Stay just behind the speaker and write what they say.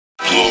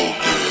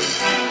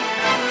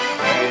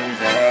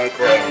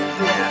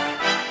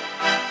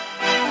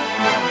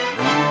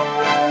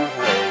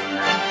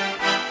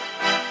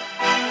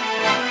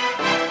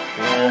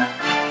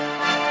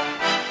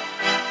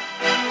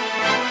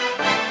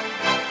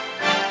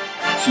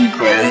She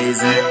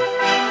crazy.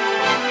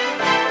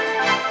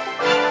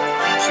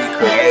 She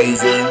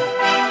crazy.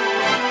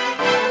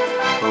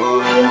 Ooh,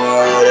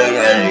 that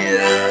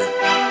yeah.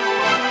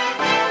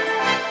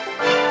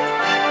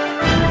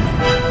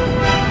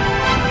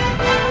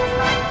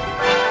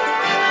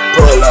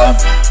 Pull up,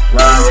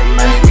 Robert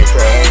made me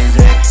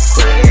crazy,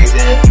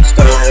 crazy.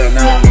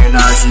 Starting on me,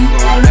 now she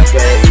wanna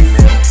game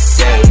me,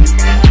 game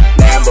me.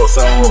 Lambo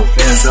so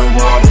offensive,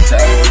 wanna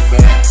save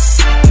me.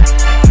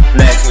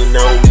 Flexing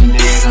on me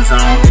niggas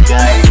on the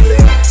daily,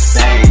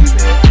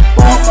 baby.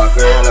 Bought my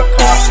girl a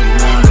car, she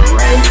wanna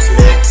race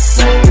me,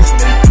 race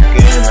me.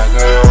 Get my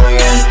girl,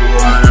 yeah, she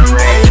wanna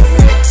raise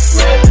me,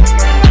 raise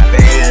me.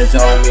 Bands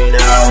on me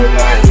now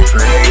like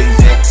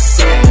crazy,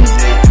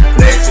 crazy.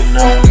 Flexing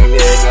on me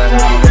niggas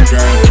on the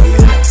daily,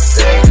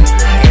 daily.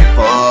 Can't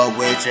fall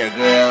with your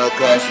girl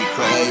cause she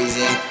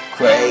crazy,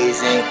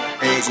 crazy.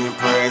 Patient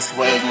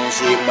persuasion,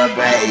 she my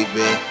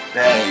baby,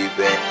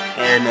 baby.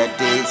 In a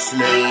deep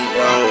sleep,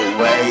 oh,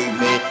 wave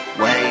me,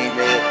 wave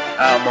me.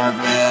 I'm a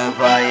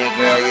vampire,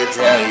 girl, you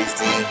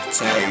tasty,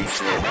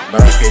 tasty.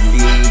 Burking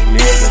these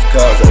niggas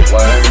cause of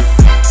work.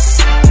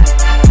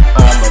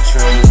 I'm a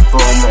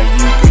transformer,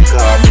 you can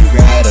call me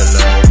Red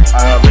Alert.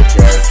 I'm a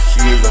jerk,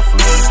 she's a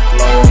flirt.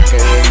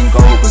 By.GloGang,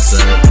 go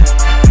berserk.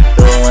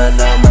 Throwing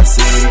up my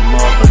city,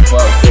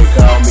 motherfucker,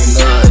 call me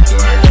Lil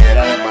Dirt.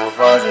 It ain't my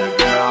fault, your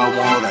girl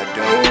wanna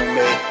do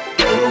me,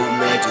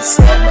 just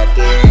suck my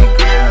dick,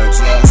 girl,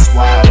 just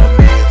swallow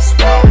me,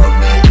 swallow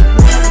me. You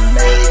wanna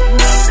make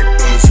money,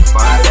 bitch,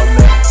 follow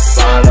me,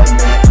 follow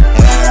me.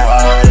 Had a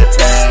heart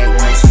attack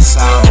when she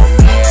saw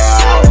me,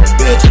 oh,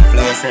 bitch, I'm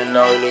flexing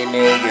on these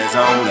niggas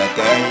on the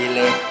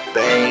daily,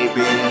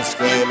 baby,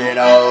 screaming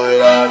all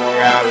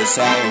around to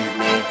save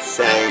me,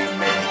 save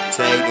me.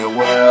 Take the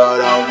world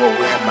over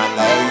with my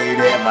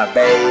lady, my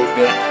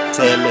baby.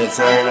 Tell me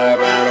turn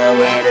around and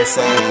where the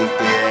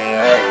safety,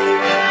 hey.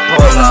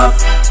 Pull up,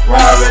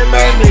 Robin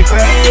made me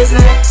crazy,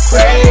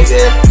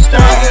 crazy.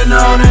 Starting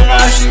on it,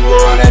 now she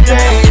wanna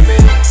date me,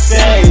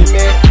 date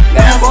me.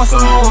 Lambo so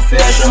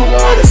official,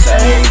 wanna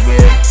save me.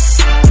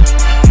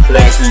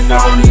 Flexing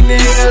on these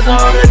niggas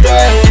on the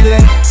daily,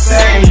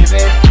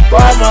 baby.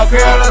 Bought my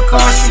girl a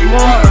car, she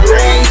wanna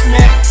race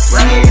me,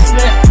 race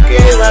me.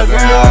 Get my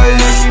girl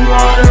and she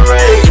wanna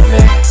raise me,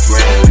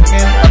 raise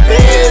me. My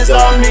bands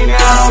on me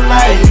now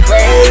like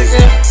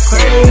crazy,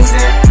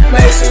 crazy.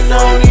 Flexing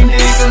on these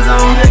niggas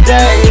on the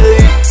daily,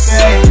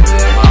 daily.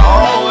 My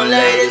old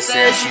lady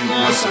said she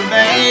wants some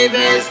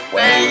babies,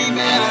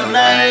 waving. I'm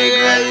like,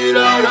 girl, you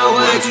don't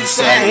know what you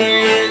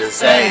saying,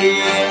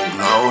 saying.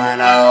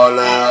 Blowing all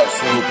up,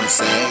 super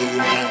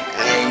saiyan.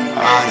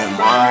 All the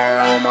wire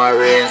on my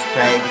wrist,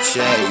 paper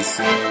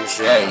chasing,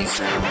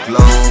 chasing.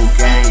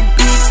 By.GloGang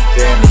beats,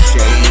 finna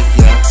shake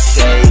ya,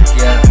 shake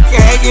ya.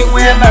 Can't get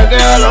with my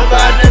girl, I'm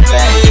about to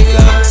bake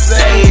her,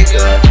 bake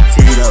her.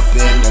 Teed up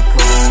in the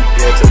coupe,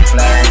 bitch, I'm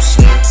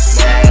flashing,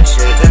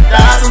 flashing.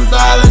 $10,000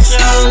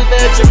 shows,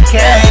 bitch, I'm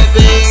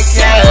cabin,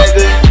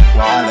 cabin.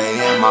 Wallet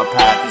in my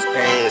pockets,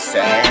 pants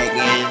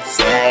sagging,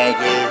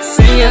 sagging.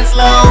 Seeing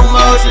slow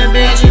motion,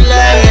 bitch, you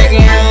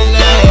lagging,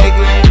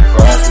 lagging.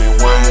 Cross me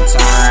one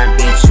time,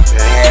 bitch, you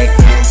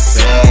packing,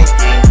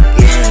 packing.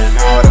 Getting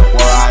all the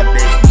quad,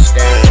 bitch, we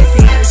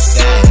stacking,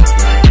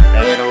 stacking.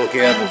 They don't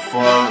give a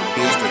fuck,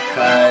 bitch, they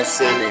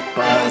cussing, they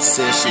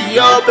bustin'. She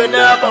open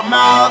up her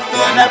mouth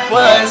and I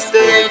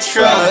busted,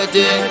 trucked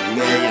it. $1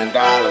 million,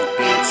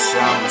 bitch,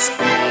 I'ma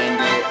spend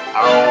it.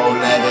 All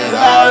of it,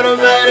 all the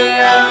money,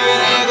 I mean,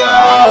 nigga,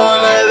 all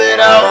of it,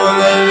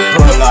 all of it.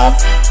 Pull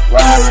up.